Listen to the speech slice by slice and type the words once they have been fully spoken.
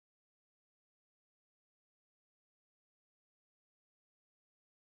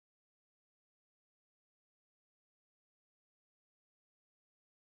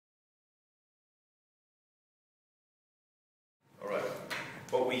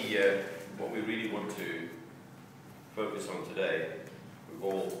What we really want to focus on today, we've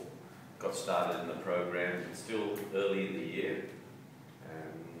all got started in the program. It's still early in the year,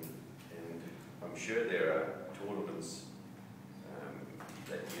 and I'm sure there are tournaments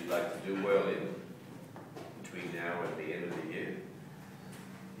that you'd like to do well in between now and the end of the year.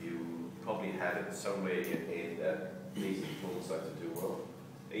 You probably have it somewhere in your head that these tournaments like to do well.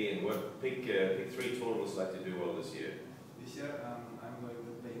 Ian, pick 3 tournaments like to do well this year. This year, I'm going to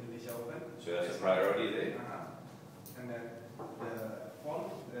play Indonesia Open. So that's a priority there? And then the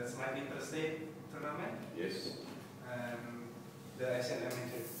fall, the Smiling Thursday tournament. Yes. The Asian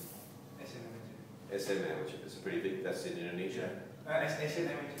Amateur. SM Amateur, it's pretty big, that's in Indonesia? Asian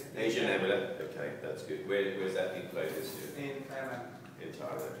Amateur. Asian Amateur, okay, that's good. Where's that being played this year? In Thailand. In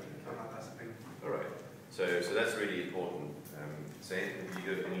Thailand. Okay. Alright, so that's really important. Sam, have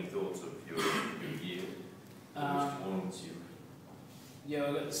you got any thoughts of your year? Tournaments you?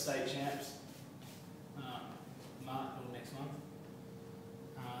 Yeah, we've got the state champs, March or next month.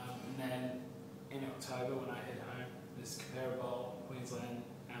 And then in October when I head home, there's comparable Queensland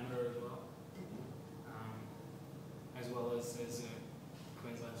Amateur as well. As well as there's a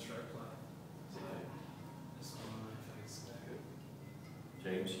Queensland stroke play. So that's all my focus today.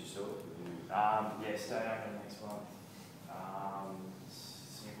 James, yourself? Yeah, state open next month.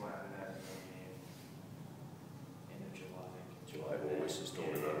 Singapore Amateur in end of July, I think. July, always is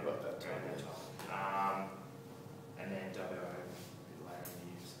talking about that time. And then WO a bit later in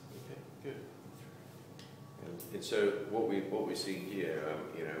the year. Okay, good. And so what we're seeing here,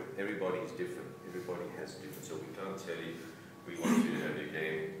 everybody's different. Everybody has different. So we can't tell you we want you to have your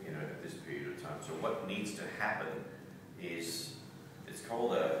game, at this period of time. So what needs to happen is it's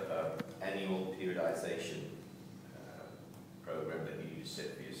called a annual periodization program that you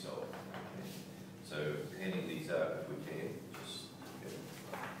set for yourself. Okay? So handing these out if we can.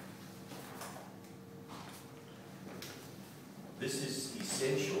 This is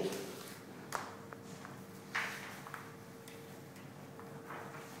essential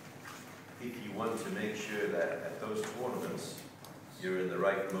if you want to make sure that at those tournaments you're in the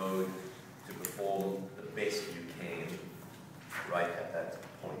right mode to perform the best you can right at that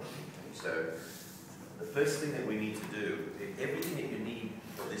point. So the first thing that we need to do, everything that you need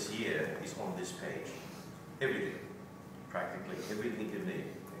for this year is on this page. Everything, practically everything you need.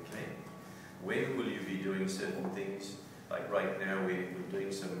 Okay. When will you be doing certain things? Like right now we're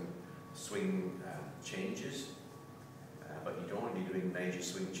doing some swing changes, but you don't want to be doing major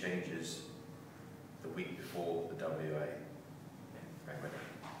swing changes the week before the WA.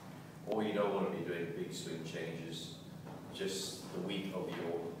 Or you don't want to be doing big swing changes just the week of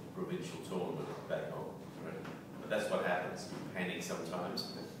your provincial tournament back home. Right? But that's what happens. You panic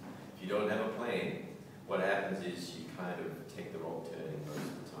sometimes. If you don't have a plan, what happens is you kind of take the wrong turning most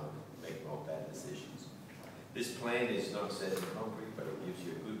of the time, make wrong bad decisions. This plan is not set in concrete, but it gives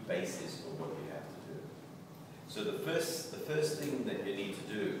you a good basis for what you have to do. So the first thing that you need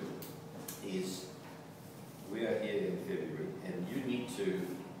to do is, we are here in February, and you need to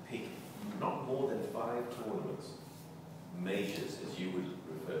pick not more than 5 tournaments, majors as you would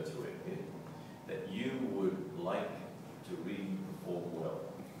refer to it, that you would like to really perform well.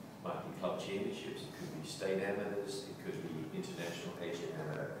 Might be club championships, it could be state amateurs, it could be international Asian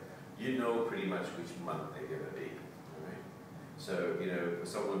amateur. You know pretty much which month they're going to be. Right? So, for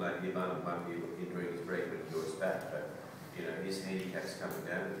someone like Ivan, might be during his break when he goes back, but his handicap's coming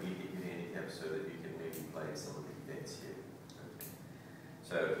down, but you get your handicap so that you can maybe play some of the events here. Okay.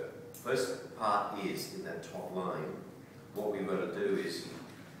 So, first part is in that top line, what we've got to do is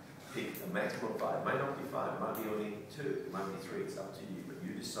pick a maximum of 5. It might not be 5, it might be only 2, it might be 3, it's up to you, but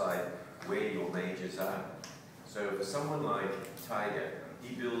you decide where your majors are. So for someone like Tiger,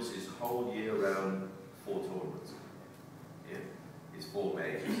 he builds his whole year around 4 tournaments. Yeah, his 4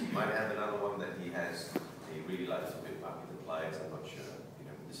 majors. He might have another one that he really likes to whip up with the players. I'm not sure.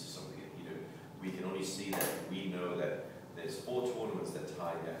 This is something that we can only see that. We know that there's 4 tournaments that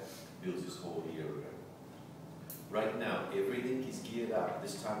Tiger builds his whole year around. Right now, everything is geared up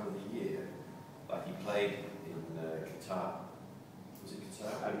this time of the year. Like he played in Qatar. Was it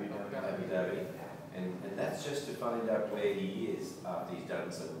Qatar? Abu Dhabi. And that's just to find out where he is after he's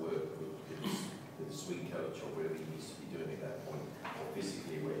done some work with the swing coach or wherever he needs to be doing at that point, or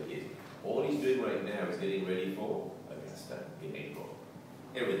physically where he is. All he's doing right now is getting ready for Augusta in April.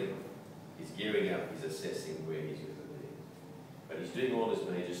 Everything. He's gearing up, he's assessing where he's going to be. But he's doing all this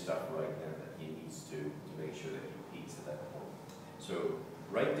major stuff right now that he needs to make sure that he peaks at that point. So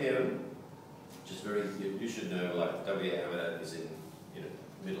right down, just you should know, like WA is in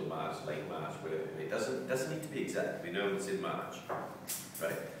middle March, late March, whatever. It doesn't need to be exact. We know it's in March.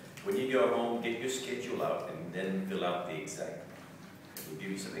 right? When you go home, get your schedule out and then fill out the exact. We'll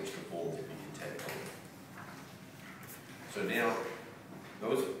give you some extra forms that you can take home. So now,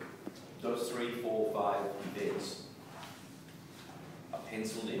 those 3, 4, 5 events are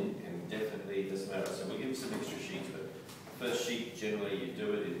penciled in, and definitely doesn't matter. So we'll give you some extra sheets, but the first sheet, generally you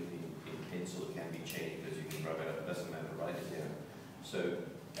do it in pencil. It can be changed because you can rub it up. It doesn't matter, write it down. So,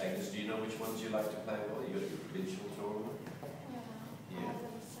 Agnes, do you know which ones you like to play well? You got your provincial tournament? Yeah.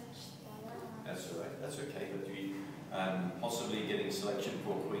 That's all right. That's okay. But you possibly getting selection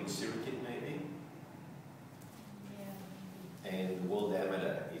for Queen Sirikit, maybe? Yeah. And the World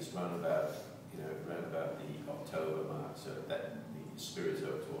Amateur is round about the October mark. So that the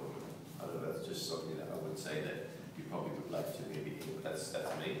Spirito tournament. I don't know. That's just something that I would say that you probably would like to maybe do. But that's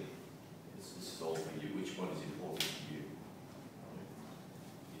me. This is all for you. Which one is important to you?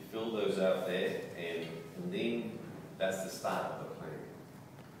 You fill those out there, and then that's the start of the plan.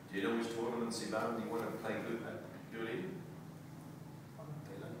 Do you know which tournaments, Ivan, do you want to play good in?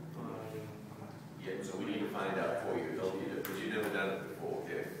 Yeah, so we need to find out for you, because you've never done it before,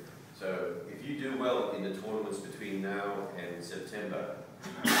 okay? So if you do well in the tournaments between now and September,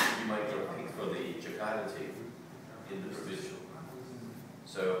 you might get picked for the Jakarta team in the provincial.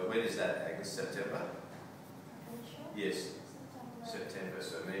 So when is that, Agnes? September? Yes, September.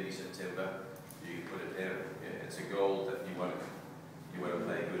 So maybe September, you can put it down. Yeah, it's a goal that you want to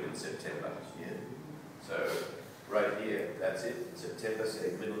play good in September. Yeah. So right here, that's it. September,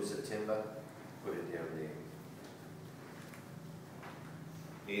 say middle of September, put it down there.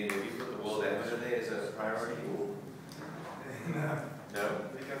 And have you put the World Amateur there as a priority? Or? No. No.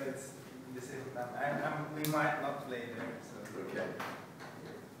 Because it's the same time. We might not play there. So. Okay.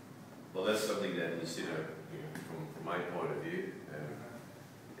 Well, that's something that is, from my point of view.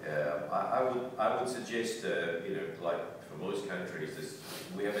 I would suggest, like for most countries,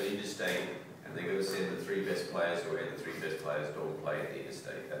 we have an interstate, and they're going to send the 3 best players away. The 3 best players don't play at the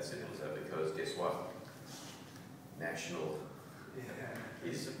interstate. That's it. So because guess what? National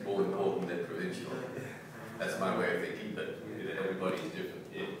is more important than provincial. That's my way of thinking, but everybody's different.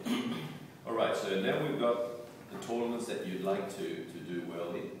 Yeah. All right. So now we've got the tournaments that you'd like to do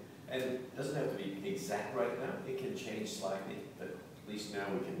well in. And it doesn't have to be exact right now. It can change slightly, but at least now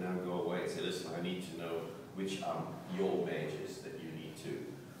we can now go away and say, listen, I need to know which are your majors that you need to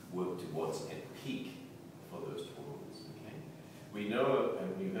work towards and peak for those tournaments. Okay? We know,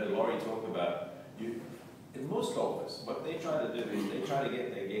 and we've heard Laurie talk about, in most golfers, what they try to do is they try to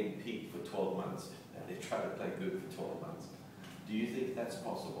get their game peaked for 12 months, and they try to play good for 12 months. Do you think that's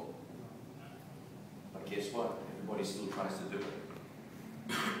possible? But guess what? Everybody still tries to do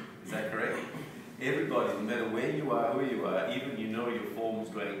it. Is that correct? Everybody, no matter where you are, who you are, even your form's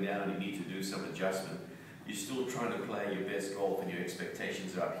going down, you need to do some adjustment, you're still trying to play your best golf and your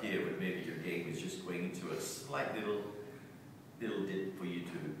expectations are up here, but maybe your game is just going into a slight little dip for you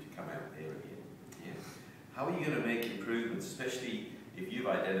to come out there again. Yeah. How are you going to make improvements, especially if you've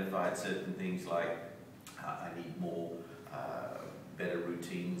identified certain things like, I need more better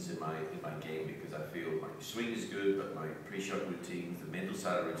routines in my game because I feel my swing is good, but my pre-shot routines, the mental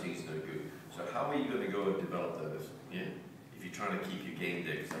side of routines is no good. So how are you going to go and develop those? Yeah, if you're trying to keep your game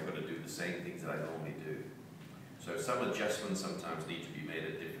there, because I've got to do the same things that I normally do. So some adjustments sometimes need to be made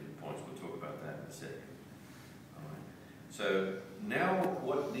at different points. We'll talk about that in a second. All right. So now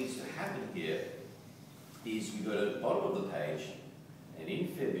what needs to happen here is we go to the bottom of the page, and in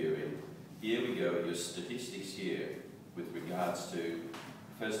February, here we go, your statistics here. With regards to,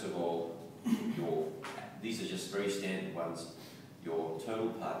 first of all, these are just very standard ones, your total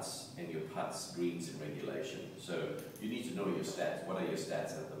putts and your putts, greens and regulation. So you need to know your stats. What are your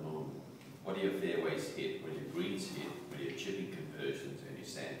stats at the moment? What are your fairways hit? What are your greens hit? What are your chipping conversions and your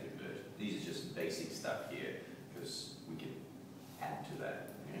sand conversions? These are just basic stuff here because we can add to that.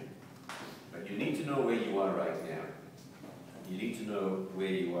 Yeah? But you need to know where you are right now. You need to know where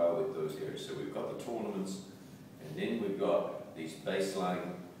you are with those areas. So we've got the tournaments. And then we've got these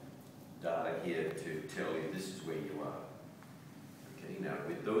baseline data here to tell you this is where you are. Okay, now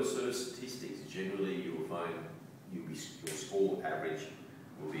with those sort of statistics, generally you will find your score average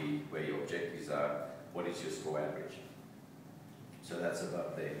will be where your objectives are. What is your score average? So that's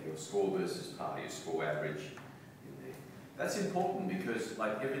about there. Your score versus par, your score average in there. That's important because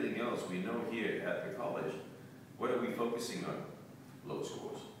like everything else we know here at the college, what are we focusing on? Low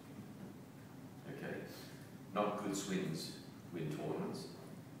scores. Okay. Not good swings win tournaments,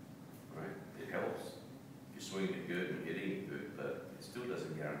 right? It helps. If you're swinging it good and hitting it good, but it still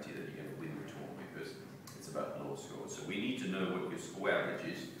doesn't guarantee that you're going to win the tournament because it's about low scores. So we need to know what your score average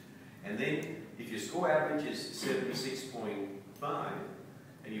is. And then if your score average is 76.5,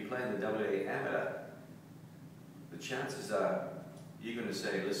 play in the WA amateur, the chances are you're going to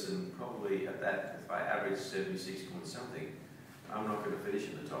say, listen, probably at that, if I average 76 point something, I'm not going to finish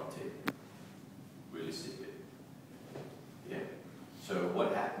in the top 10, realistically. Yeah. So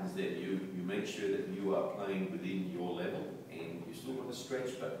what happens then? You make sure that you are playing within your level, and you still want to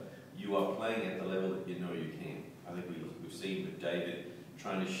stretch, but you are playing at the level that you know you can. I think we've seen with David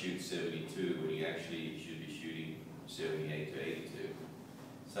trying to shoot 72 when he actually should be shooting 78 to 82.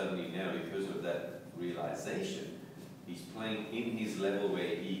 Suddenly now, because of that realization, he's playing in his level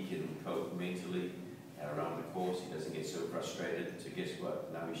where he can cope mentally around the course. He doesn't get so frustrated. So guess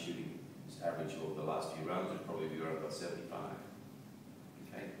what? Now he's shooting his average over the last few rounds would probably be around about 75.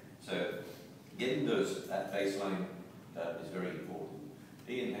 Okay, so getting that baseline is very important.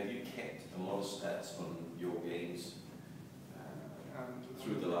 Ian, have you kept a lot of stats on your games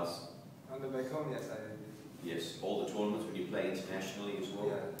through the last? On the back home, yes, I did. Yes, all the tournaments when you play internationally as well.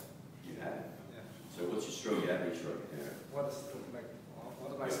 Yeah. You have. Yeah. So what's your stroke average right now? What is like?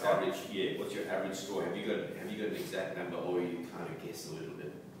 What is my Your score? average, yeah. What's your average score? Have you got an exact number, or you kind of guess a little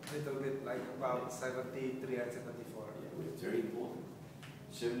bit? Little bit, like about 73 and 74. Yeah, well, it's very important.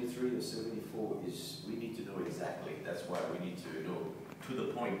 73 or 74 is, we need to know exactly. That's why we need to know to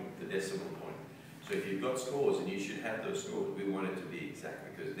the point, the decimal point. So if you've got scores, and you should have those scores, we want it to be exact,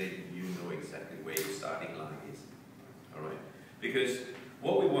 because then you know exactly where your starting line is. All right? Because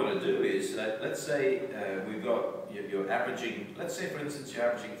what we want to do is, let's say we've got, you're averaging, let's say for instance you're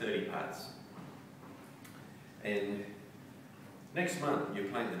averaging 30 putts. And next month you're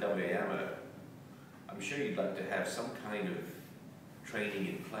playing the WA Amateur. I'm sure you'd like to have some kind of training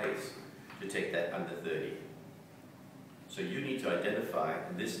in place to take that under 30. So you need to identify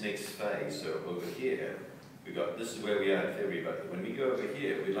in this next phase. So over here, this is where we are in February, but when we go over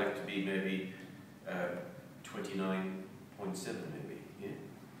here, we'd like to be maybe 29.7 maybe. Yeah.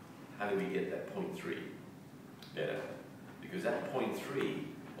 How do we get that 0.3 better? Because that 0.3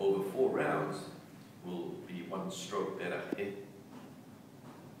 over 4 rounds will be 1 stroke better. Yeah.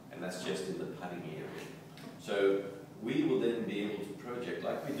 And that's just in the putting area. So we will then be able to project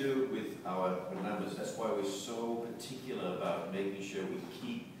like we do with our numbers. That's why we're so particular about making sure we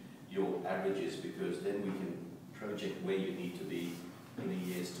keep your averages, because then we can project where you need to be in a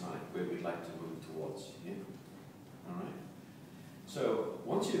year's time, where we'd like to move towards. Yeah? All right. So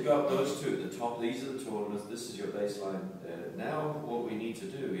once you've got those two, the top, these are the tournaments, this is your baseline. Now what we need to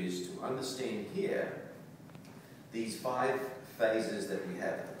do is to understand here these 5 phases that we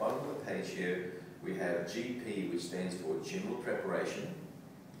have. At the bottom of the page here, we have GP, which stands for General Preparation,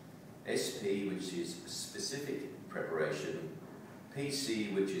 SP, which is Specific Preparation,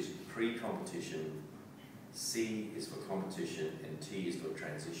 PC, which is Pre-Competition, C is for Competition, and T is for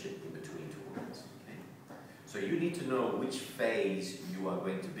Transition in between tournaments. Okay? So you need to know which phase you are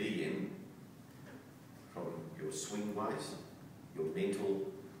going to be in from your swing-wise, your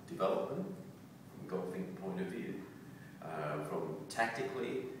mental development, from a golfing point of view, from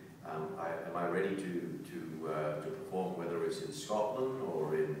tactically, am I ready to perform, whether it's in Scotland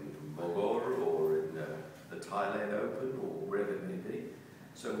or in Bogor or in the Thailand Open or wherever it may be.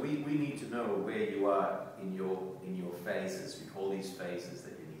 So we need to know where you are in your phases. We call these phases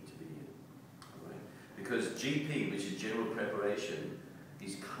that you need to be in. All right? Because GP, which is General Preparation,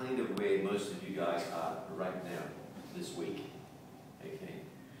 is kind of where most of you guys are right now, this week. Okay?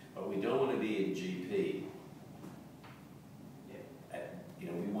 But we don't want to be in GP.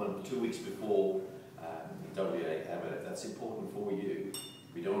 We want 2 weeks before the WA Amateur. That's important for you.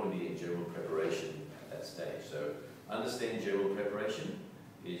 We don't want to be in general preparation at that stage. So understand general preparation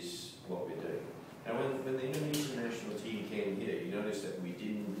is what we're doing. And when the Indonesian national team came here, you notice that we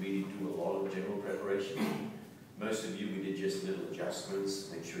didn't really do a lot of general preparation. Most of you, we did just little adjustments,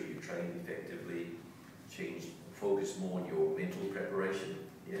 make sure you train effectively, focus more on your mental preparation.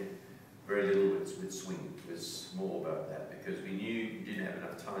 Yeah. Very little with swing. It was more about that, because we knew you didn't have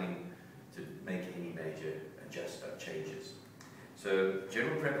enough time to make any major changes. So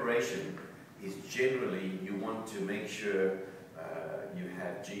general preparation is generally, you want to make sure you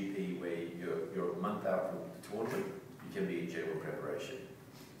have GP where you're a month out from the tournament, you can be in general preparation.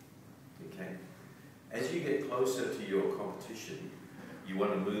 Okay? As you get closer to your competition, you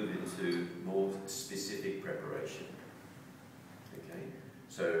want to move into more specific preparation. Okay?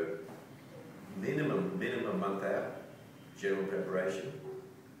 So minimum month out, general preparation.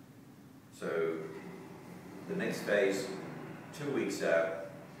 So the next phase, 2 weeks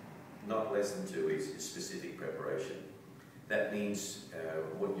out, not less than 2 weeks, is specific preparation. That means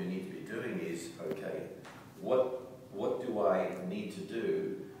what you need to be doing is, okay, what do I need to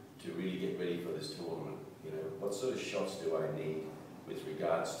do to really get ready for this tournament? You know, what sort of shots do I need with regard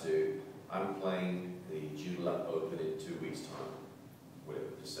regards to, I'm playing the Joondalup Open in 2 weeks' time, whatever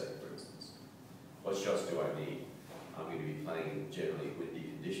to say, for instance. What shots do I need? I'm going to be playing in generally windy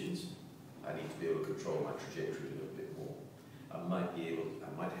conditions. I need to be able to control my trajectory a little bit more. I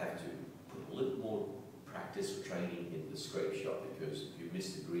might have to put a little more practice or training in the scrape shot, because if you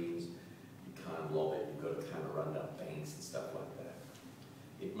miss the greens, you can't lob it. You've got to kind of run down banks and stuff like that.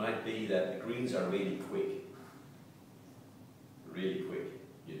 It might be that the greens are really quick. Really quick.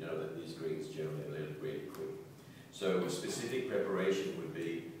 You know that these greens generally are really quick. So a specific preparation would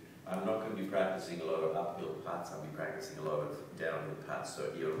be, I'm not going to be practicing a lot of uphill putts. I'll be practicing a lot of downhill putts.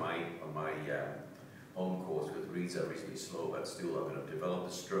 So here on my home course, where the greens are reasonably slow, but still I'm going to develop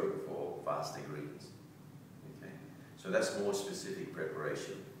a stroke for faster greens. Okay, so that's more specific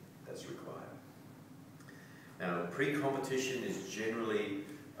preparation that's required. Now, pre-competition is generally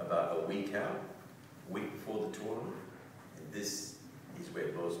about a week out, a week before the tournament. And this is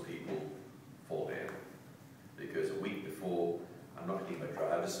where most people fall down, because a week before, I'm not hitting my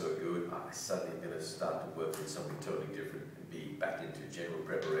driver so good, I'm suddenly going to start to work on something totally different and be back into general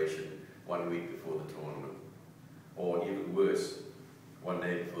preparation 1 week before the tournament. Or even worse, 1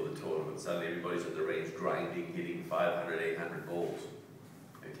 day before the tournament, suddenly everybody's at the range grinding, hitting 500, 800 balls.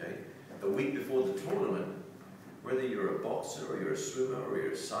 Okay? The week before the tournament, whether you're a boxer or you're a swimmer or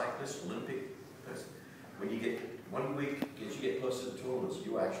you're a cyclist, Olympic person, when you get 1 week, as you get closer to the tournaments,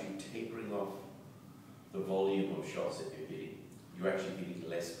 you're actually tapering off the volume of shots that you're hitting. You're actually hitting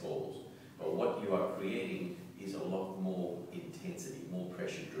less balls. But what you are creating is a lot more intensity, more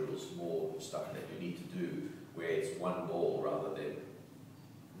pressure drills, more stuff that you need to do where it's 1 ball rather than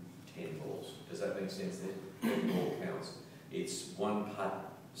 10 balls. Does that make sense then? Every ball counts. It's 1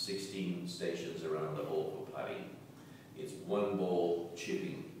 putt, 16 stations around the hole for putting. It's 1 ball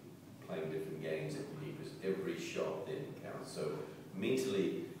chipping, playing different games that you need, because every shot then counts. So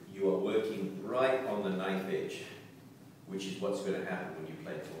mentally, you are working right on the knife edge, which is what's going to happen when you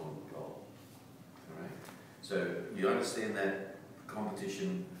play tournament golf. All right? So you understand that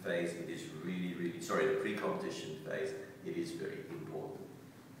competition phase, it is the pre-competition phase, it is very important.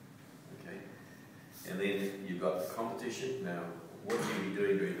 Okay? And then you've got the competition. Now, what will you be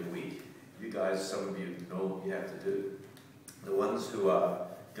doing during the week? You guys, some of you know what you have to do. The ones who are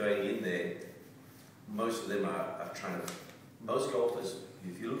going in there, most of them are trying to, most golfers,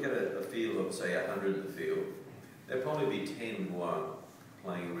 if you look at a field of, say, 100 in the field, there'll probably be 10 who are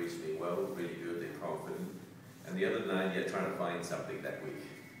playing reasonably well, really good, they're confident, and the other 9 are trying to find something that week.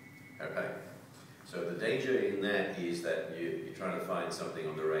 Okay? So the danger in that is that you're trying to find something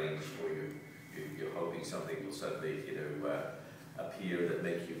on the range, or you're hoping something will suddenly, appear that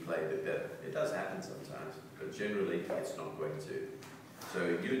makes you play a bit better. It does happen sometimes, but generally it's not going to.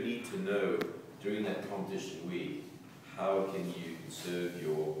 So you need to know during that competition week, how can you conserve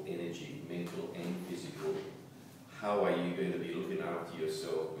your energy, mental and physical? How are you going to be looking after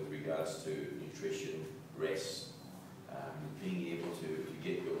yourself with regards to nutrition, rest, being able to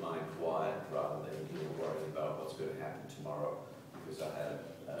get your mind quiet rather than worrying about what's going to happen tomorrow because I had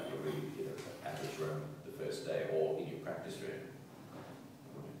a really average run the first day or in your practice room.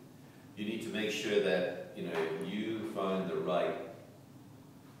 You need to make sure that you find the right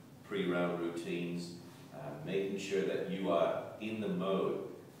pre-round routines, making sure that you are in the mode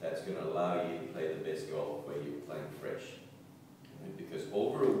that's going to allow you to play the best golf where you're playing fresh. Because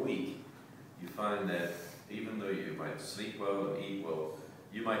over a week, you find that even though you might sleep well and eat well,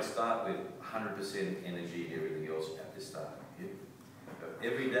 you might start with 100% energy and everything else at the start.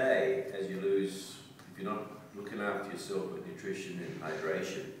 Every day, as you lose, if you're not looking after yourself with nutrition and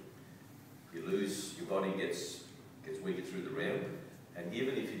hydration, you lose, your body gets weaker through the ramp. And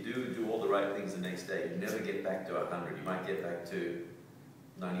even if you do all the right things the next day, you never get back to 100. You might get back to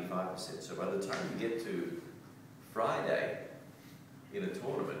 95%. So by the time you get to Friday in a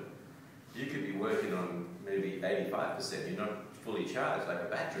tournament, you could be working on maybe 85%. You're not fully charged like a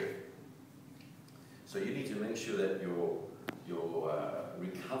battery. So you need to make sure that your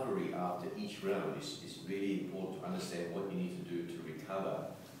recovery after each round is really important to understand what you need to do to recover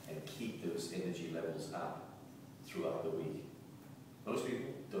and keep those energy levels up throughout the week. Most people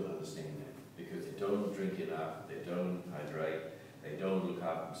don't understand that because they don't drink enough, they don't hydrate, they don't look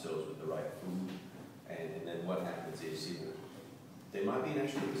after themselves with the right food, and then what happens is they might be in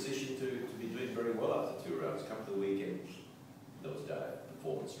actually a position to be doing very well after 2 rounds. Come to the weekend, those die,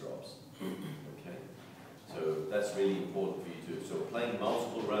 performance drops. Okay, so that's really important for you too. So playing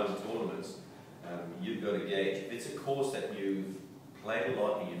multiple round tournaments, you've got to gauge. If it's a course that you've played a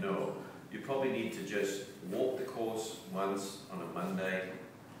lot and you probably need to just walk the course once on a Monday,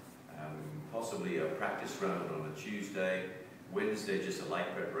 possibly a practice round on a Tuesday, Wednesday, just a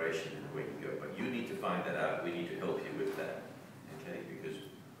light preparation and away you go. But you need to find that out. We need to help you with that, okay? Because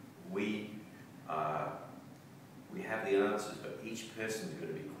we have the answers, but each person is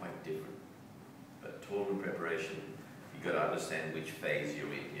going to be quite different. But tournament preparation, you've got to understand which phase you're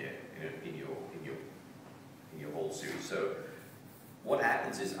in here, in your whole series. So what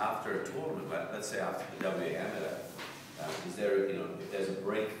happens is after a tournament, let's say after the WA Amateur, is there, if there's a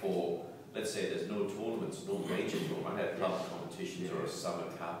break for, let's say there's no tournaments, no major tournament, I have club competitions or a summer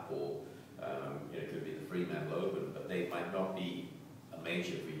cup or it could be the Fremantle Open, but they might not be a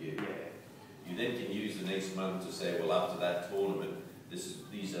major for you. You then can use the next month to say, well, after that tournament,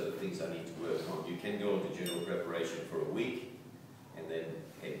 these are the things I need to work on. You can go into general preparation for a week and then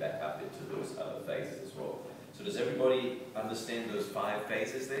head back up into those other phases as well. So does everybody understand those 5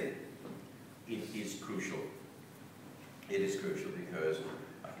 phases there? It is crucial. It is crucial because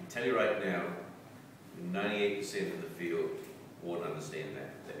I can tell you right now, 98% of the field won't understand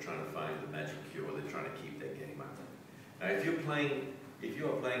that. They're trying to find the magic cure. They're trying to keep their game up. Now, if you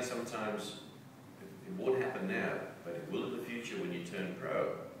are playing sometimes, it won't happen now, but it will in the future when you turn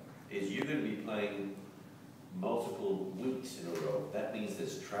pro, is you're going to be playing multiple weeks in a row. That means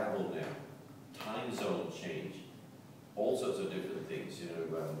there's travel now, time zone change, all sorts of different things.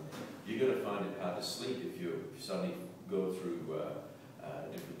 You're going to find it hard to sleep if you suddenly go through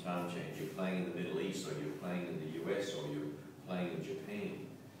a different time change. You're playing in the Middle East, or you're playing in the US, or you're playing in Japan.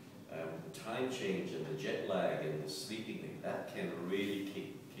 The time change and the jet lag and the sleeping thing, that can really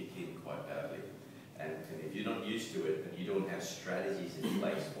kick in quite badly. And if you're not used to it and you don't have strategies in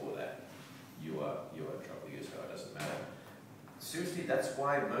place for that, you are in trouble. So it doesn't matter. Seriously, that's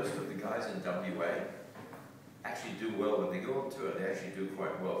why most of the guys in WA actually do well when they go on tour. They actually do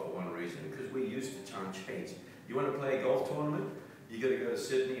quite well for one reason, because we're used to time change. You want to play a golf tournament, you got to go to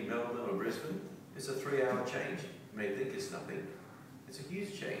Sydney, Melbourne or Brisbane, it's a 3-hour change. You may think it's nothing. It's a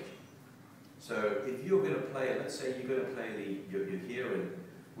huge change. So if you're going to play, let's say you're going to play you're here and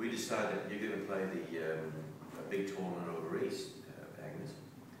we decided you're going to play a big tournament over East, Agnes.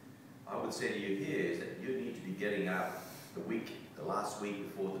 I would say to you here is that you need to be getting up the last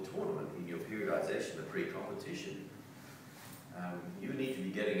week before the tournament in your periodization, the pre-competition. You need to be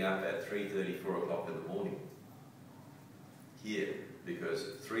getting up at 3:30, 4 o'clock in the morning here, because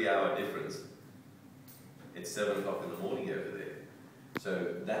 3-hour difference, it's 7 o'clock in the morning over there.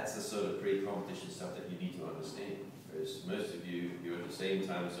 So that's the sort of pre-competition stuff that you need to understand. Whereas most of you, you're in the same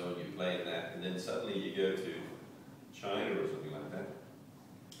time zone, you play in that, and then suddenly you go to China or something like that.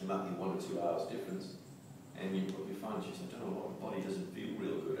 There might be 1 or 2 hours difference, and you find just, I don't know, what, the body doesn't feel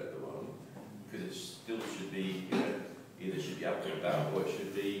real good at the moment, because it still should be, either should be up and about or it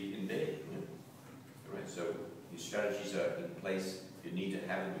should be in bed. Right? So your strategies are in place. You need to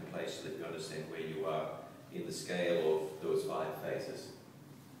have them in place so that you understand where you are in the scale of those 5 phases.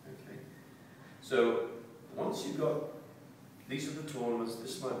 Okay. So once you've got, these are the tournaments,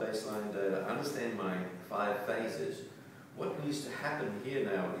 this is my baseline data, understand my 5 phases, what needs to happen here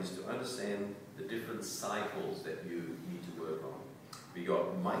now is to understand the different cycles that you need to work on. We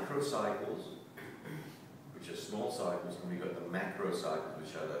got micro cycles, which are small cycles, and we got the macro cycles,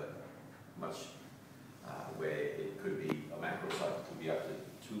 which are the much, where it could be, a macro cycle could be up to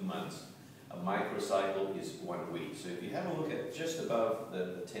 2 months. A microcycle is 1 week. So if you have a look at just above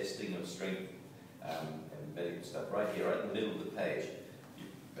the testing of strength and medical stuff, right here, right in the middle of the page, you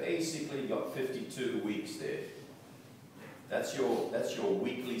basically got 52 weeks there. That's your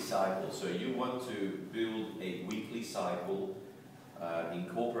weekly cycle. So you want to build a weekly cycle,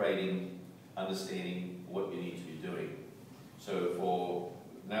 incorporating, understanding what you need to be doing. So for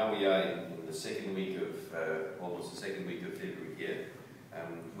now we are in the second week of almost the second week of February here.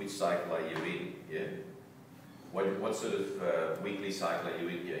 Which cycle are you in? Yeah. What sort of weekly cycle are you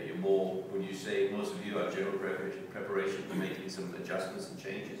in here? You're more, would you say most of you are general preparation for making some adjustments and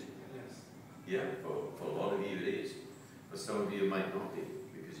changes? Yes. Yeah, for a lot of you it is. But some of you might not be,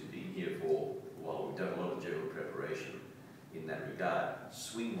 because you've been here for a while. We've done a lot of general preparation in that regard,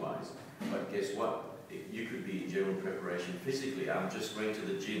 swing-wise. But guess what? You could be in general preparation physically. I'm just going to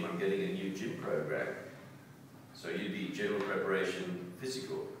the gym. I'm getting a new gym program. So you'd be general preparation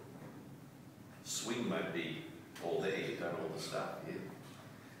physical. Swing might be all there, you've done all the stuff here.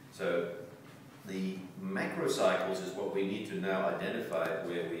 So the macro cycles is what we need to now identify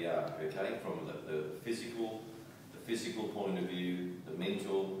where we are, okay? From the physical point of view, the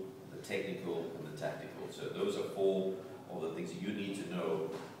mental, the technical, and the tactical. So those are 4 of the things that you need to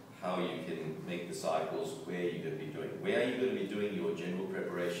know how you can make the cycles, where you're going to be doing. Where are you going to be doing your general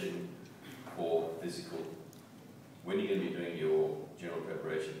preparation for physical? When are you going to be doing your general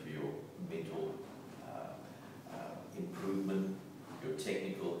preparation for your mental improvement, your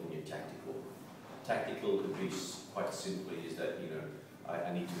technical and your tactical. Tactical could be quite simply is that, you know,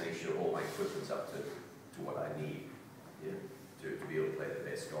 I need to make sure all my equipment's up to what I need, yeah, to be able to play the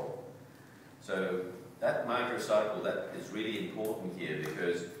best golf. So that microcycle, that is really important here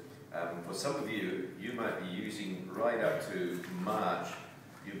because for some of you, you might be using right up to March,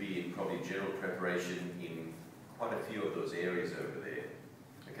 you'll be in probably general preparation in quite a few of those areas over there.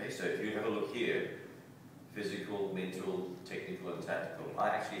 Okay, so if you have a look here, physical, mental, technical and tactical. I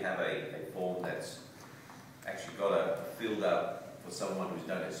actually have a form that's actually got a filled up for someone who's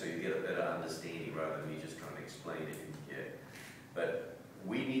done it so you get a better understanding rather than me just trying to explain it in here. But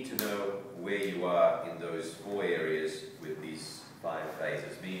we need to know where you are in those 4 areas with these 5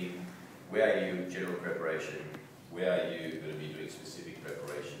 phases, meaning where are you general preparation, where are you going to be doing specific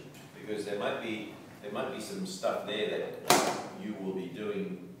preparation, because there might be some stuff there that you will be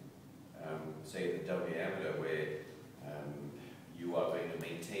doing, say at the W Amateur, where you are going to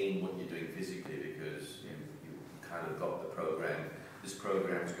maintain what you're doing physically because you kind of got the program. This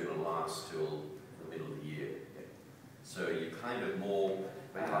program is going to last till the middle of the year. Yeah. So you kind of more...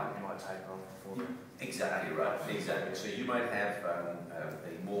 You might take off before. Exactly right, exactly. So you might have a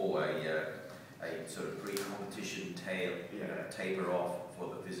sort of pre-competition taper off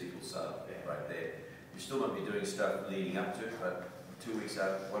for the physical side right there. You still might be doing stuff leading up to it, but 2 weeks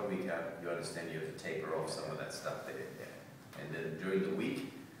out, 1 week out, you understand you have to taper off some of that stuff there. And then during the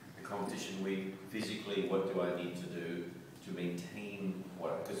week, the competition week, physically, what do I need to do to maintain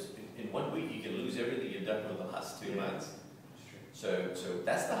what? Because in 1 week you can lose everything you've done for the last 2 months. So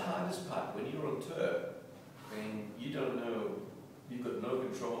that's the hardest part. When you're on tour, when you don't know, you've got no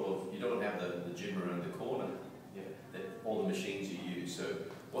control of, you don't have the gym around the corner, that all the machines you use. So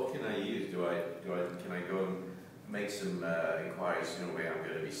what can I use? Can I go and make some inquiries, you know, where I'm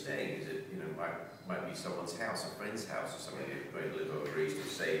going to be staying? Is it, you know, might be someone's house, a friend's house, or something you're going to live over East to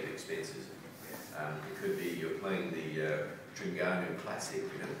save expenses. It could be you're playing the Tringano Classic,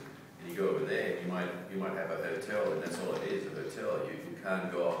 you know, and you go over there, you might have a hotel, and that's all it is, a hotel. You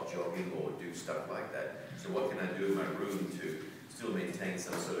can't go out jogging or do stuff like that. So what can I do in my room to still maintain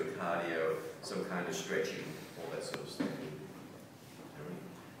some sort of cardio, some kind of stretching, all that sort of stuff.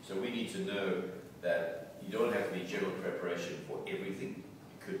 So we need to know that you don't have to be general preparation for everything.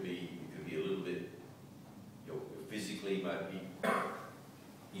 It could be a little bit, you know, physically might be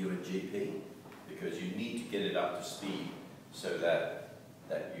you're a GP because you need to get it up to speed so that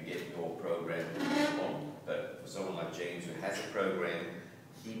you get your program on. But for someone like James who has a program,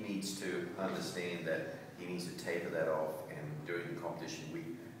 he needs to understand that he needs to taper that off, and during the competition we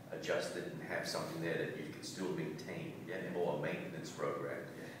adjust it and have something there that you can still maintain, more a maintenance program.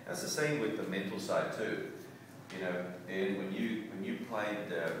 That's the same with the mental side too. You know, and when you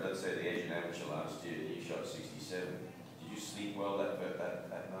played, let's say the Asian Amateur last year, and you shot 67. Did you sleep well that night?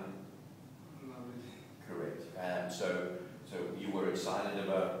 Not really. Correct. So you were excited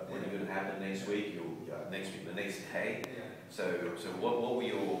about what's going to happen next week, the next day. Yeah. So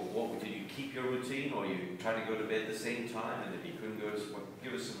did you keep your routine, or you try to go to bed at the same time, and if you couldn't go to sleep,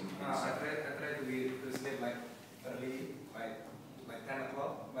 give us some insight. I try to sleep like early, like 10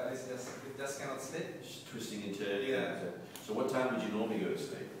 o'clock, but it just cannot sleep. Just twisting and turning. Yeah. So what time would you normally go to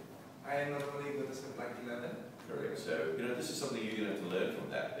sleep? I normally go to sleep like 11. Correct. So, you know, this is something you're going to have to learn from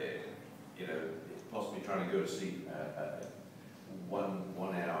that there. You know, possibly trying to go to sleep 1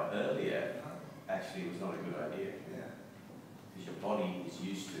 hour earlier actually was not a good idea. Yeah. Because your body is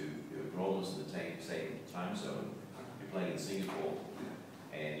used to, you're almost in the same time zone. You're playing in Singapore,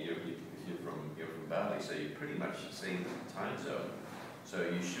 and you're from Bali, so you're pretty much the same time zone. So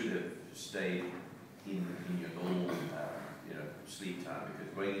you should have stayed in your normal sleep time,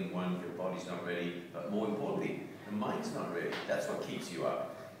 because going in one, your body's not ready, but more importantly, the mind's not ready. That's what keeps you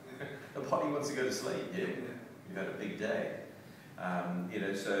up. The body wants to go to sleep. Yeah, you've had a big day.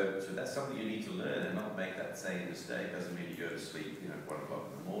 So that's something you need to learn and not make that same mistake. Doesn't mean you go to sleep, 1 o'clock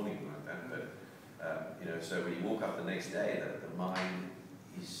in the morning like that. But so when you walk up the next day, the mind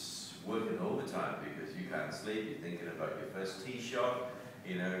is working overtime because you can't sleep. You're thinking about your first tee shot.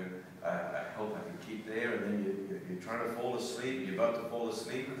 I hope I can keep there, and then you're trying to fall asleep. You're about to fall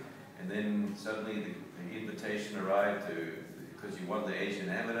asleep, and then suddenly the invitation arrived because you won the Asian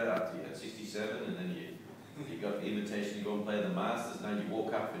Amateur after you had 67, and then you got the invitation to go and play the Masters. Now you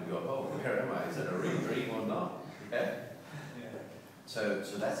walk up and go, oh, where am I? Is it a real dream or not? Yeah. So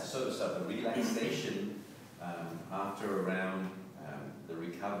that's the sort of stuff. The relaxation after a round, the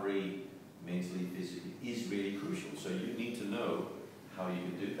recovery, mentally, physically, is really crucial. So you need to know how you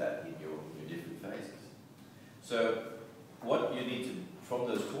can do that in your different phases. So what you need to from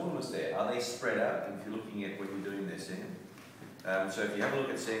those tournaments there, are they spread out? If you're looking at what you're doing there, Sam. So if you have a look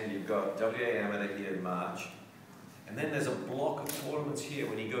at Sam, you've got WA Amateur here in March, and then there's a block of tournaments here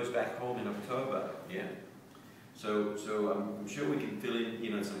when he goes back home in October. Yeah. So I'm sure we can fill in,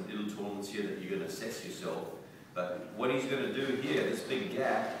 you know, some little tournaments here that you're going to assess yourself. But what he's going to do here, this big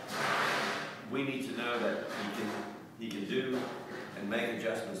gap, we need to know that he can do and make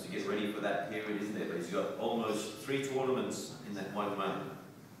adjustments to get ready for that period, isn't there? But he's got almost 3 tournaments in that 1 month.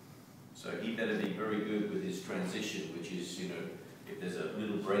 So he better be very good with his transition, which is, you know, if there's a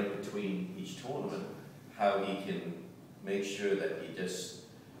little break between each tournament, how he can make sure that he just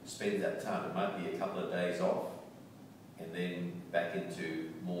spends that time. It might be a couple of days off, and then back into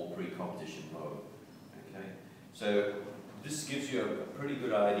more pre-competition mode. Okay, so this gives you a pretty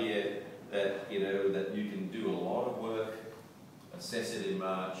good idea that, you know, that you can do a lot of work, assess it in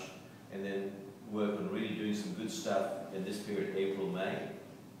March, and then work on really doing some good stuff in this period, April, May,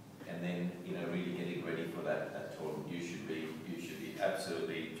 and then, you know, really getting ready for that tournament. You should be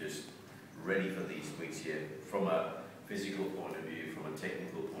absolutely just ready for these weeks here from a physical point of view, from a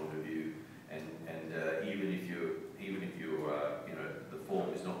technical point of view, and even if you you know, the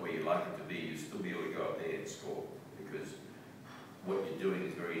form is not where you like it to be, you still be able to go up there and score, because what you're doing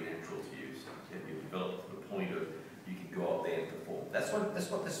is very natural to you. So you've developed to the point of you can go up there and perform. That's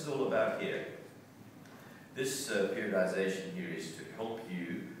what this is all about here. This periodization here is to help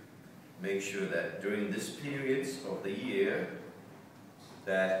you make sure that during this periods of the year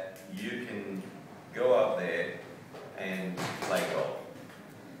that you can go up there and play golf.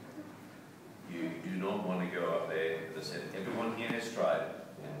 You do not want to go up there, as I said, everyone here has tried,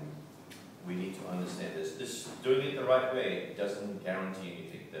 and we need to understand this. Doing it the right way doesn't guarantee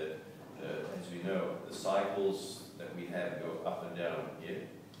anything. As we know, the cycles that we have go up and down here,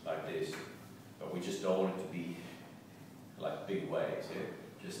 like this, but we just don't want it to be like big waves here,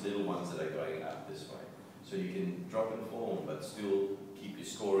 just little ones that are going up this way. So you can drop in form, but still keep your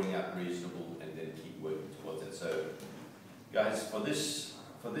scoring up reasonable, and then keep working towards it. So, guys, for this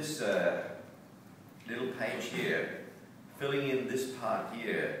little page here, filling in this part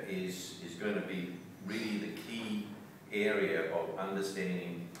here is going to be really the key area of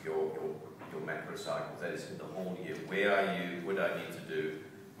understanding your macro cycles. That is in the whole year. Where are you? What do I need to do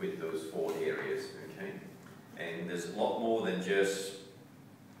with those 4 areas? Okay, and there's a lot more than just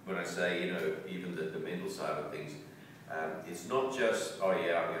when I say, you know, even the mental side of things. It's not just, oh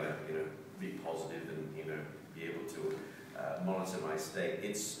yeah, I'm going to, you know, be positive and, you know, be able to monitor my state.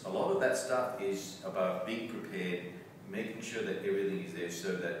 It's a lot of that stuff is about being prepared, making sure that everything is there,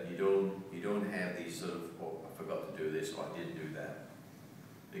 so that you don't have these sort of, oh, I forgot to do this, or I didn't do that.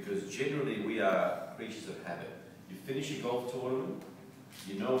 Because generally we are creatures of habit. You finish a golf tournament,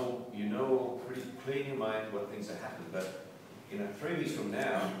 you know pretty clear in your mind what things are happening, but, you know, 3 weeks from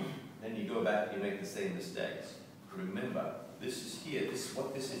now, then you go back and you make the same mistakes. Remember, this is here.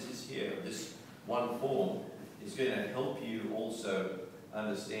 What this is here. This one form is going to help you also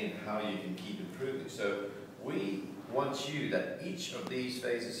understand how you can keep improving. So we want you, that each of these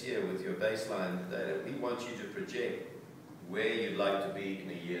phases here with your baseline data, we want you to project where you'd like to be in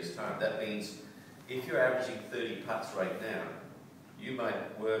a year's time. That means if you're averaging 30 putts right now, you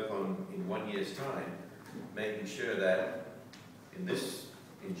might work on, in 1 year's time, making sure that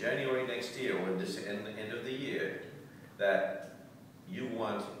in January next year, or in this end of the year, that you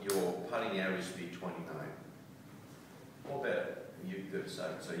want your putting average to be 29 or better. You could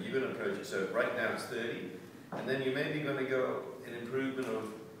decide. So you're going to approach it. So right now it's 30, and then you're maybe going to go an improvement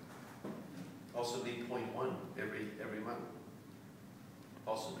of possibly 0.1 every month.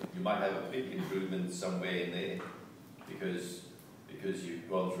 Possibly. You might have a big improvement somewhere in there because you've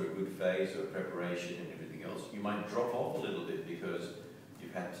gone through a good phase of preparation and everything else. You might drop off a little bit because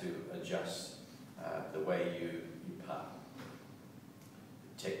you've had to adjust the way you putt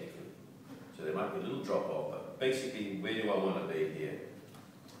technically. So there might be a little drop off, but basically, where do I want to be here?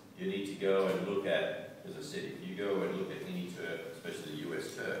 You need to go and look at, as I said, if you go and look at any turf, especially the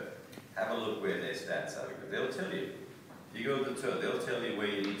US turf, have a look where their stats are, because they'll tell you. If you go to the turf, they'll tell you where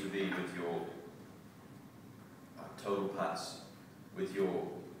you need to be with your total putts, with your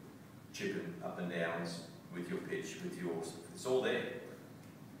chipping up and downs, with your pitch, with yours. It's all there.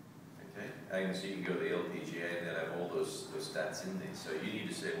 Okay? And so you can go to the LPGA and they'll have all those stats in there. So you need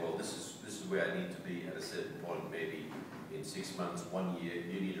to say, well, this is where I need to be at a certain point, maybe in 6 months, 1 year.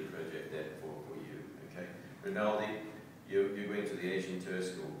 You need to project that for you. Okay? Rinaldi, you're going to the Asian Tour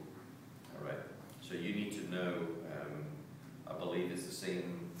School. All right. So you need to know, I believe it's the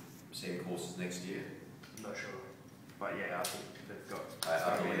same courses next year. I'm not sure. But yeah, I think they've got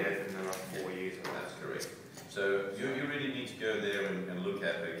I believe there for the last 4 years. That's correct. So you really need to go there and look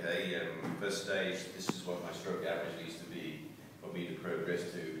at, okay, first stage, this is what my stroke average needs to be for me to progress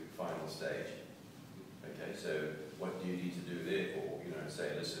to final stage. Okay, so what do you need to do therefore? You know, say,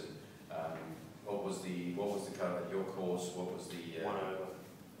 listen, what was the cover, your course, what was the... 1 over.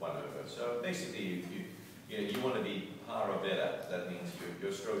 1 over. So basically, you want to be par or better. That means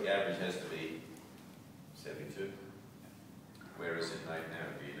your stroke average has to be 72. Where is it right now?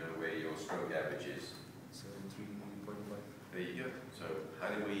 Do you know where your stroke average is? 73.5. There you go. So how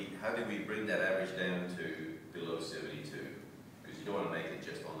do we bring that average down to below 72? Because you don't want to make it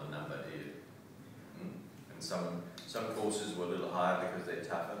just on the number, do you? And some courses were a little higher because they're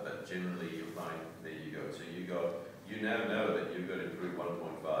tougher, but generally you find there you go. So you now know that you've got to improve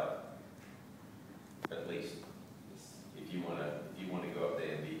 1.5 at least if you want to go up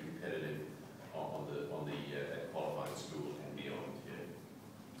there and be competitive on the qualifying school and beyond.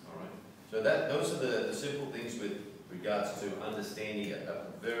 Yeah. All right. So those are the simple things with regards to understanding a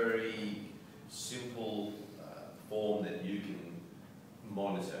very simple form that you can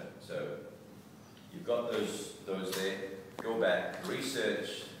monitor. So you've got those there. Go back,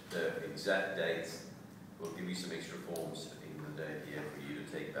 research the exact dates. We'll give you some extra forms in the day here for you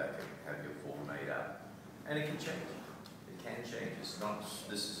to take back and have your form made up. And it can change. It can change. It's not,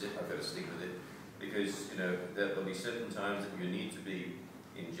 this is it, I've got to stick with it. Because, you know, there'll be certain times that you need to be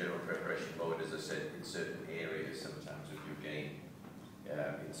in general preparation mode, as I said, in certain areas sometimes of your game.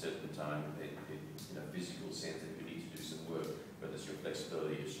 In certain time, in a physical sense, that you need to do some work, whether it's your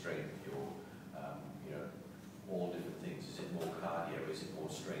flexibility, your strength, your, you know, all different things. Is it more cardio? Is it more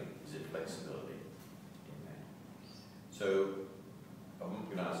strength? Is it flexibility? In that. So, I'm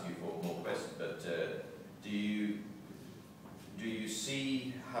going to ask you for more questions, but do you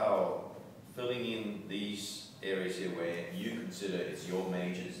see how filling in these areas here where you consider it's your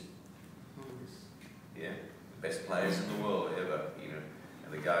majors, yeah, the best players in the world ever, you know,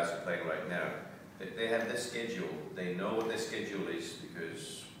 and the guys who are playing right now, they have their schedule. They know what their schedule is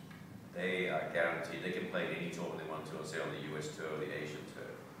because they are guaranteed they can play any tournament they want to, say on the US tour or the Asian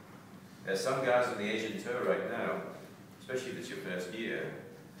tour. There's some guys on the Asian tour right now, especially if it's your first year,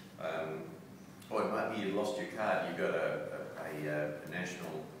 or it might be you lost your card, you've got a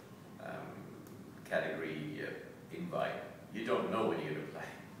national category invite. You don't know when you're going to play.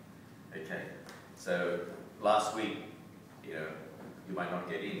 Okay, so last week, you know, you might not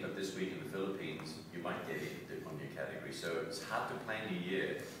get in, but this week in the Philippines, you might get in on your category. So it's hard to plan your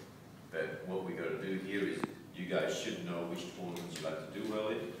year, but what we've got to do here is you guys should know which tournaments you like to do well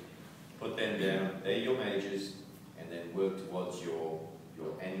in, put them down, they're your majors, and then work towards your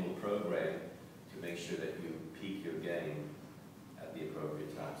annual program to make sure that you peak your game at the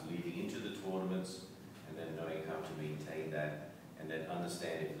appropriate times, leading into the tournaments, and then knowing how to maintain that, and then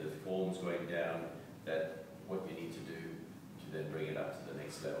understand if the form's going down, that what you need to do to then bring it up to the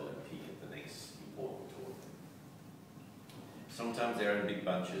next level and peak at the next important tournament. Sometimes they're in big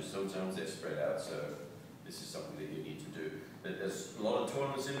bunches, sometimes they're spread out, so this is something that you need to do. But there's a lot of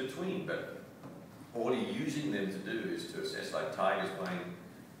tournaments in between, but all you're using them to do is to assess, like Tiger's playing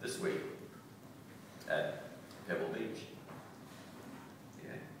this week at Pebble Beach.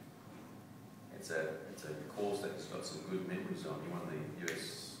 Yeah. It's a course that's got some good memories on. He won the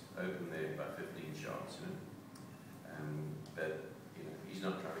US Open there by 15 shots, you know. But you know, he's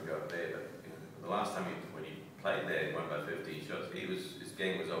not trying to go up there. But you know, the last time when he played there, he won by 15 shots. His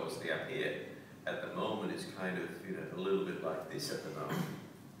game was obviously up here. At the moment, it's kind of, you know, a little bit like this at the moment.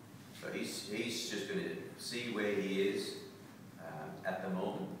 So he's just going to see where he is at the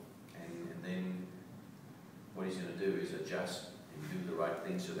moment, and then what he's going to do is adjust and do the right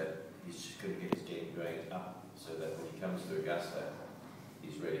thing so that he's just going to get his game going up, so that when he comes to Augusta,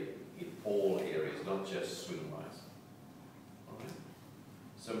 he's ready in all areas, not just swing-wise. All right.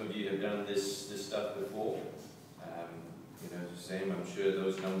 Some of you have done this stuff before. You know, Sam, I'm sure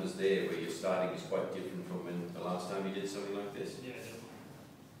those numbers there where you're starting is quite different from when the last time you did something like this. Yeah, definitely.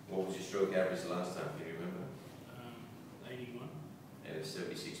 What was your stroke average the last time? Can you remember? 81. And it's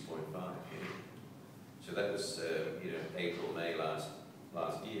 76.5. Yeah. So that was you know, April, May last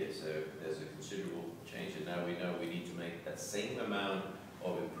year. So there's a considerable change, and now we know we need to make that same amount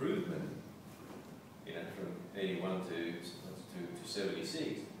of improvement. You know, from 81 to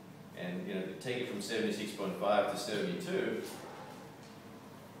 76. And you know, to take it from 76.5 to 72,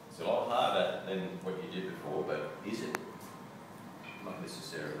 it's a lot harder than what you did before, but is it? Not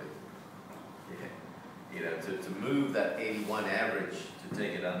necessarily. Yeah. You know, to move that 81 average to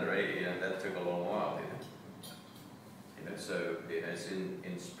take it under 80, you know, that took a long while, didn't it? You know, so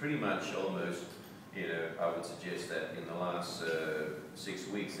it's pretty much almost you know, I would suggest that in the last 6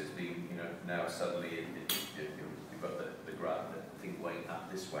 weeks, there's been, you know, now suddenly you've got the graph, the thing going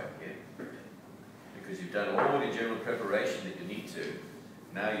up this way, yeah? Because you've done all the general preparation that you need to.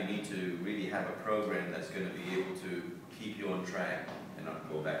 Now you need to really have a program that's going to be able to keep you on track and not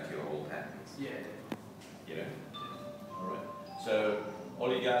go back to your old habits. Yeah. You know? All right. So,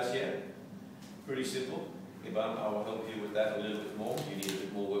 all you guys here, pretty simple. Ivan, I will help you with that a little bit more. You need a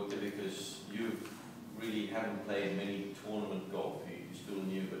bit more work there because you really haven't played many tournament golf. You're still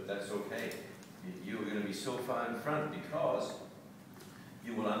new, but that's okay. You're going to be so far in front because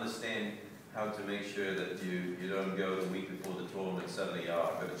you will understand how to make sure that you don't go the week before the tournament suddenly,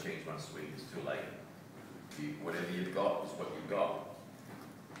 oh, I've got to change my swing, it's too late. Whatever you've got is what you've got.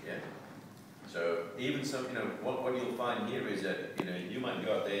 Yeah. So even some, you know, what you'll find here is that, you know, you might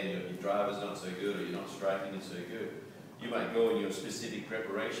go out there and your driver's not so good or you're not striking it so good. You might go in your specific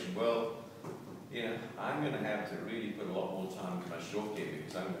preparation. Well, you know, I'm going to have to really put a lot more time into my short game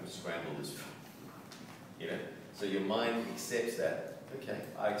because I'm going to scramble this. You know, so your mind accepts that. Okay,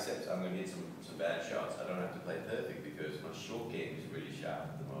 I accept I'm going to hit some bad shots. I don't have to play perfect because my short game is really sharp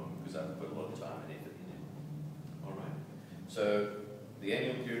at the moment because I've put a lot of time and effort in it. All right. So the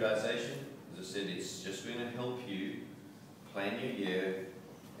annual periodization, as I said, it's just going to help you plan your year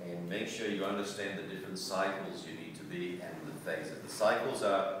and make sure you understand the different cycles you need to be and the phases. The cycles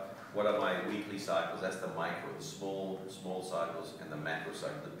are, what are my weekly cycles? That's the micro, the small cycles, and the macro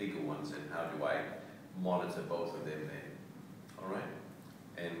cycles, the bigger ones, and how do I monitor both of them there? All right?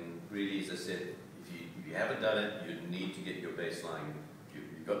 And really, as I said, if you haven't done it, you need to get your baseline.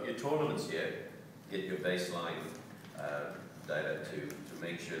 You've got your tournaments here, get your baseline data to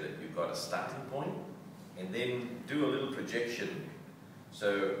make sure that you've got a starting point, and then do a little projection.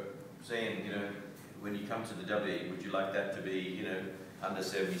 So saying, you know, when you come to the W, would you like that to be, you know, under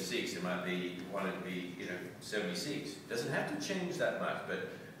 76? It might be, want it to be, you know, 76. It doesn't have to change that much, but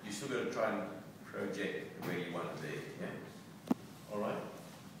you still got to try and project where you want to be. Yeah. All right.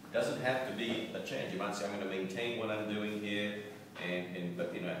 It doesn't have to be a change. You might say, I'm going to maintain what I'm doing here,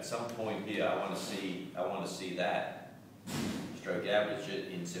 but you know, at some point here, I want to see that stroke average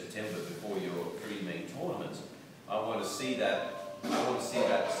in September before your 3 main tournaments. I want to see that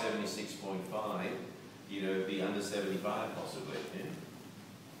 76.5, you know, be under 75 possibly. Yeah?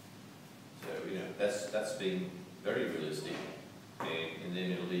 So, you know, that's being very realistic. And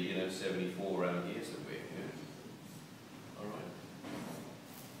then it'll be, you know, 74 around here somewhere. Yeah? All right.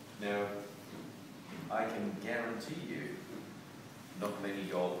 Now, I can guarantee you, not many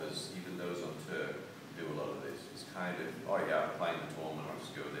golfers, even those on tour, do a lot of this. It's kind of, oh yeah, I'm playing the tournament, I'll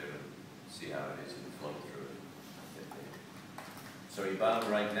just go there and see how it is and flow through it. So Ivan,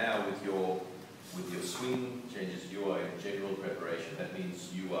 right now with your swing changes, you are in general preparation. That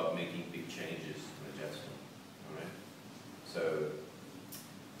means you are making big changes and adjustment. All right. So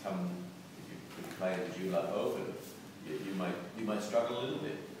if you play the July Open, you might struggle a little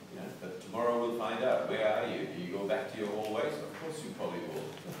bit. You know, but tomorrow we'll find out. Where are you? Do you go back to your old ways? Of course you probably will.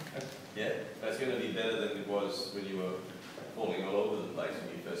 Yeah, that's going to be better than it was when you were falling all over the place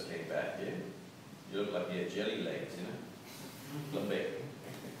when you first came back. Yeah, you look like you had jelly legs, you know. Lambe.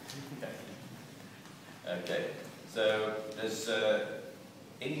 Okay. So there's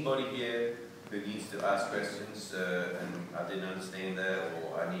anybody here who needs to ask questions and I didn't understand that,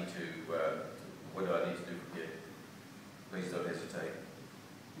 or I need to. What do I need to do from here? Please don't hesitate.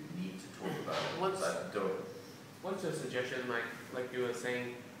 You need to talk about it. What's your suggestion, like you were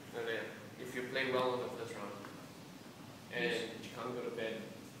saying earlier, if you play well in the first round and you can't go to bed,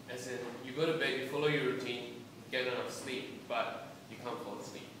 as in you go to bed, you follow your routine, get enough sleep, but you can't fall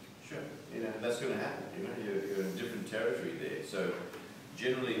asleep. Sure, you know, that's going to happen. You know, you're in different territory there. So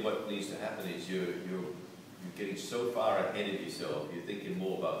generally, what needs to happen is you're getting so far ahead of yourself. You're thinking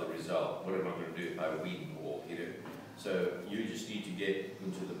more about the result. What am I going to do if I win? Or you know. So you just need to get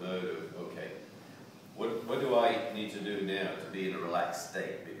into the mode of, okay, what do I need to do now to be in a relaxed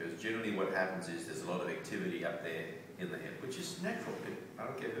state? Because generally what happens is there's a lot of activity up there in the head, which is natural. I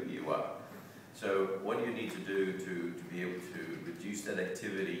don't care who you are. So what do you need to do to be able to reduce that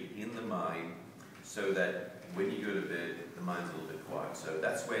activity in the mind so that when you go to bed, the mind's a little bit quiet? So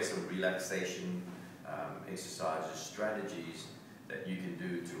that's where some relaxation exercises, strategies that you can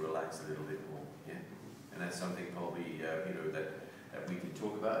do to relax a little bit more. Yeah? And that's something probably you know, that we can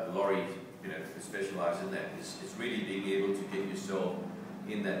talk about. Laurie, you know, specialises in that. It's really being able to get yourself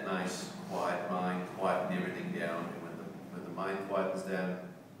in that nice, quiet mind, quieten everything down. And when the mind quietens down,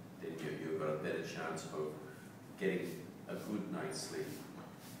 then you've got a better chance of getting a good night's sleep.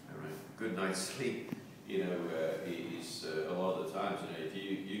 All right, good night's sleep, you know, is a lot of the times, you know, if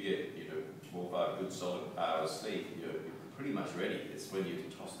you get, you know, 4 or 5 good good solid hour's sleep, you're pretty much ready. It's when you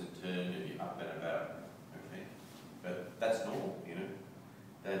toss and turn and you're up and about. Okay, but that's normal, you know.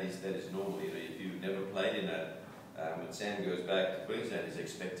 That is normal. You know, if you've never played in a when Sam goes back to Queensland, his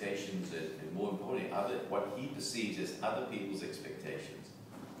expectations and more importantly, what he perceives as other people's expectations.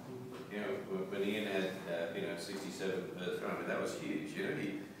 You know, when Ian had 67 first round, that was huge. You know,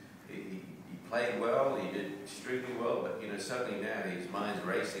 he played well, he did extremely well, but you know, suddenly now his mind's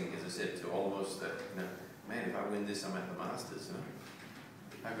racing, as I said, to almost that. You know, man, if I win this, I'm at the Masters. You know?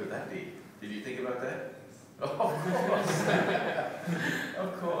 How could that be? Did you think about that? Oh,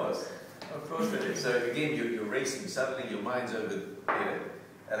 of course. Of course it is. So again, you're racing. Suddenly your mind's over, you know,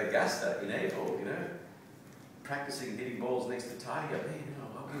 at Augusta in April, you know, practicing hitting balls next to Tiger. Man, you know,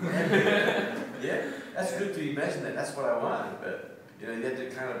 I'll be there. Yeah, that's good to imagine that. That's what I want. But you know, you have to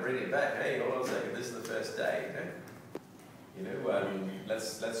kind of bring it back. Hey, hold on a second. This is the first day. You know,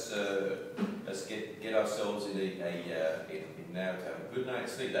 let's get ourselves in now to have a good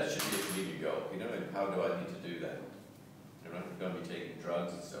night's sleep. That should be a community goal. You know, and how do I need to do that? You're not going to be taking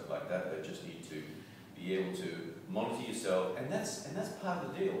drugs and stuff like that, but just need to be able to monitor yourself, and that's part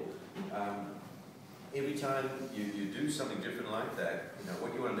of the deal. Every time you do something different like that, you know,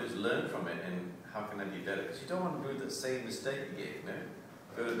 what you want to do is learn from it, and how can I be better? Because you don't want to do the same mistake again. You know?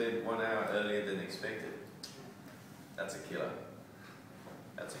 Go to bed 1 hour earlier than expected. That's a killer.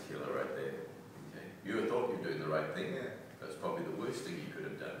 That's a killer right there. Okay. You thought you were doing the right thing. Yeah. That's probably the worst thing you could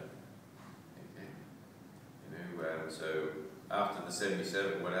have done. Okay. You know, so after the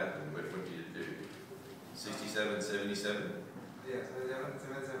 77, what happened? What did you do? 67, 77? Yeah,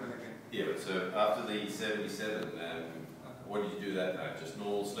 77 again. Yeah, but so after the 77, what did you do that night? Just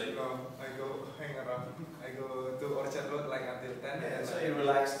normal sleep? No, I go hang around. I go to Orchard Road like until 10. Yeah, so you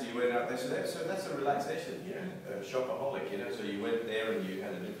relaxed, you went out there. So that's a relaxation, you know, shopaholic, you know. So you went there and you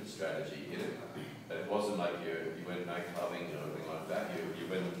had a different strategy, you know. But it wasn't like you went night clubbing or anything like that. You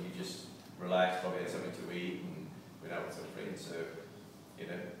went, you just relaxed, probably had something to eat and went out with some friends. So, you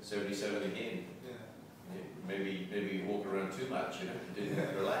know, 77 again. Yeah, maybe you walk around too much, you know, you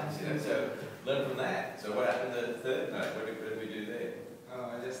didn't relax, you know. So learn from that. So what happened the third night? What did we do there?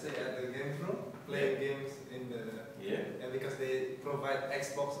 I just stay at the game room, play games in the because they provide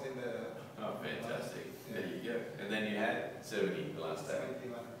Xbox in the. Oh, fantastic! There you go. And then you had 70 the last day.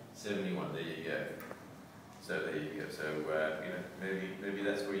 71. There you go. So there you go. So you know, maybe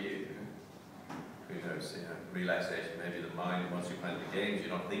that's where you know, who knows? You know, relaxation. Maybe the mind, once you play the games,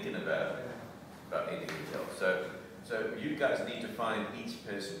 you're not thinking about anything else. So you guys need to find each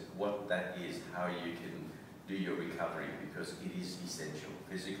person what that is, how you can do your recovery, because it is essential.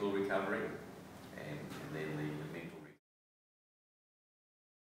 Physical recovery and then the mental